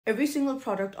Every single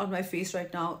product on my face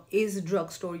right now is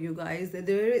Drugstore, you guys.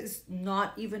 There is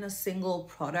not even a single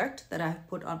product that I've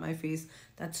put on my face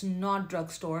that's not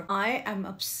Drugstore. I am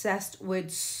obsessed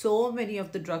with so many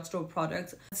of the Drugstore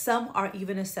products. Some are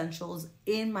even essentials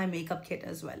in my makeup kit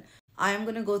as well. I am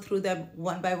going to go through them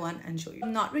one by one and show you.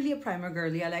 I'm not really a primer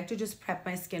girly. I like to just prep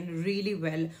my skin really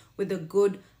well with a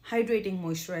good hydrating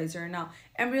moisturizer. Now,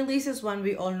 Embryolisse is one,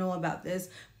 we all know about this,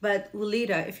 but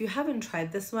Weleda, if you haven't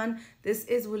tried this one, this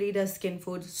is Weleda Skin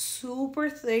Food, super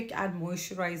thick and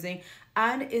moisturizing,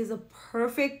 and is a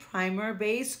perfect primer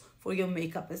base for your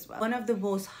makeup as well. One of the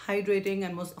most hydrating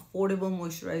and most affordable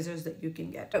moisturizers that you can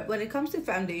get. But when it comes to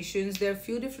foundations, there are a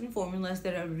few different formulas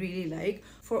that I really like.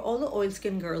 For all the oil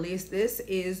skin girlies, this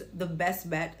is the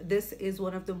best bet. This is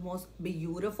one of the most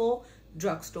beautiful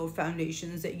Drugstore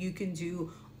foundations that you can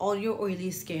do on your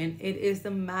oily skin. It is the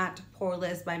Matte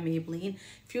Poreless by Maybelline.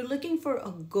 If you're looking for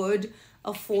a good,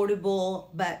 affordable,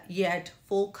 but yet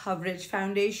full coverage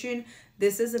foundation,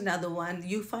 this is another one.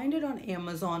 You find it on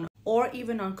Amazon or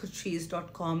even on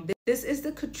Catrice.com. This is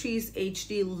the Catrice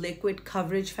HD Liquid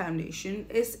Coverage Foundation.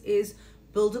 This is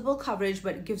buildable coverage,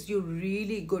 but it gives you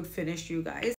really good finish, you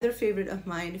guys. Another favorite of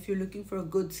mine, if you're looking for a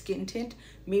good skin tint,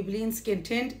 Maybelline Skin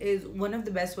Tint is one of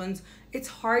the best ones. It's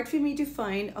hard for me to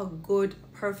find a good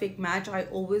perfect match. I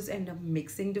always end up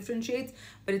mixing different shades,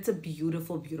 but it's a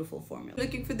beautiful, beautiful formula.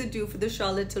 Looking for the dupe for the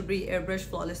Charlotte Tilbury Airbrush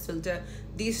Flawless Filter.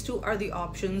 These two are the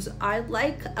options. I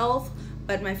like e.l.f.,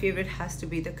 but my favorite has to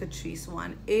be the Catrice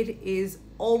one. It is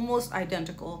almost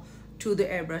identical to the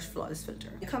Airbrush Flawless Filter.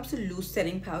 When it comes to loose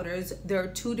setting powders, there are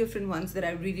two different ones that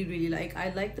I really like.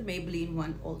 I like the Maybelline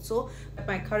one also, but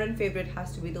my current favorite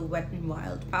has to be the Wet n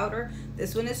Wild powder.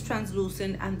 This one is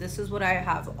translucent, and this is what I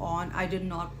have on. I did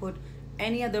not put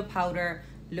any other powder.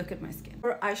 Look at my skin.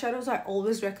 For eyeshadows, I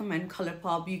always recommend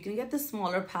ColourPop. You can get the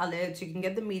smaller palettes, you can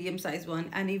get the medium-sized one,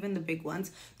 and even the big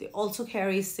ones. They also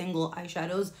carry single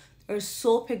eyeshadows. They're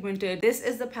so pigmented. This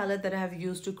is the palette that I have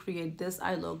used to create this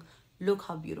eye look. Look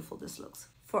how beautiful this looks.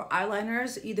 For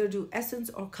eyeliners, either do Essence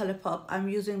or ColourPop. I'm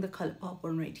using the ColourPop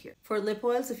one right here. For lip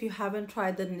oils, if you haven't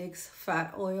tried the NYX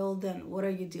Fat Oil, then what are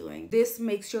you doing? This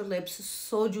makes your lips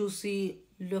so juicy.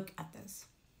 Look at this.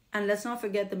 And let's not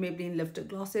forget the Maybelline Lifted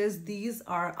Glosses. These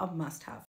are a must-have.